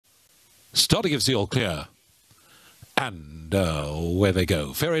Starter gives the all clear. And where they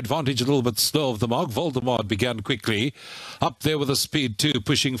go. Fair Advantage a little bit slow of the mark. Voldemort began quickly. Up there with a speed 2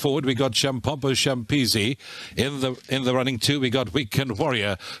 pushing forward. We got Shampompo Shampisi. In the running 2 we got Weekend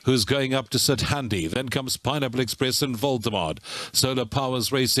Warrior who's going up to sit handy. Then comes Pineapple Express and Voldemort. Solar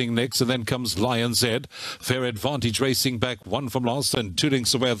Powers racing next, and then comes Lion's Head. Fair Advantage racing back 1 from last and 2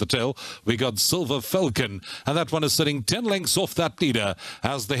 lengths away at the tail. We got Silver Falcon, and that one is sitting 10 lengths off that leader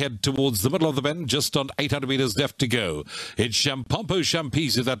as they head towards the middle of the bend, just on 800 meters left to go. It's Shampompo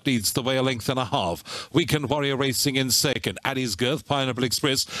Shampisi that leads the way, a length and a half. Weekend Warrior racing in second. At his girth, Pineapple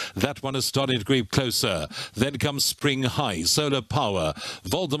Express. That one has started to creep closer. Then comes Spring High, Solar Power.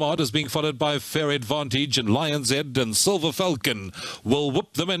 Voldemort is being followed by Fair Advantage, and Lion's Head and Silver Falcon will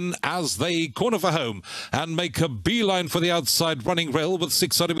whoop them in as they corner for home and make a beeline for the outside running rail with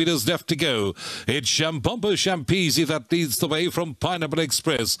 600 meters left to go. It's Shampompo Shampisi that leads the way from Pineapple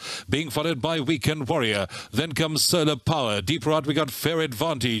Express, being followed by Weekend Warrior. Then comes Solar Power. Deeper out we got Fair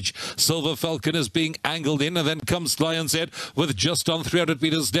Advantage. Silver Falcon is being angled in, and then comes Lion's Head with just on 300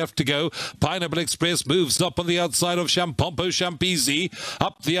 meters left to go. Pineapple Express moves up on the outside of Shampompo Shampisi.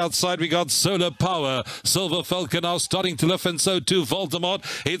 Up the outside we got Solar Power. Silver Falcon now starting to lift, and so too Voldemort.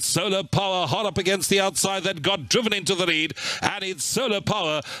 It's Solar Power hot up against the outside that got driven into the lead, and it's Solar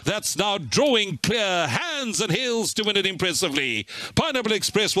Power that's now drawing clear, hands and heels to win it impressively. Pineapple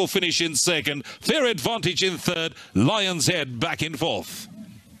Express will finish in second. Fair Advantage in third. Lion's Head back in fourth.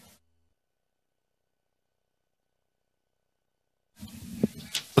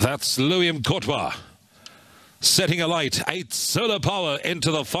 That's Louis Mkotwa setting a light. 8 Solar Power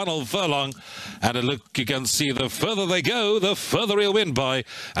into the final furlong, and a look, you can see the further they go, the further he'll win by,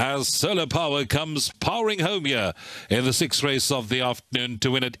 as Solar Power comes powering home here in the 6th race of the afternoon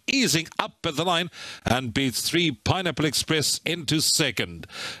to win it, easing up at the line, and beats 3 Pineapple Express into second.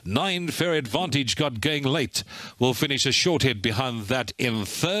 9 Fair Advantage got going late, will finish a short head behind that in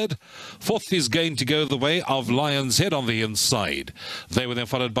third. Fourth is going to go the way of Lion's Head on the inside. They were then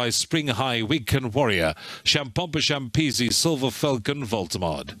followed by Spring High, Weekend Warrior, Shampompo Shampisi, Silver Falcon,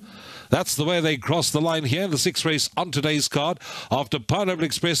 Voldemort. That's the way they cross the line here in the 6th race on today's card, after Pineapple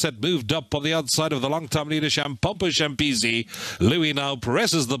Express had moved up on the outside of the long-time leader Shampompo Shampisi. Louis now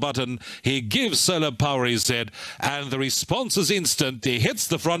presses the button. He gives Solar Power his head, and the response is instant. He hits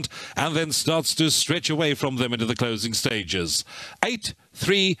the front and then starts to stretch away from them into the closing stages. 8,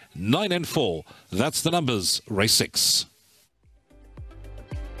 3, 9 and 4. That's the numbers. Race 6.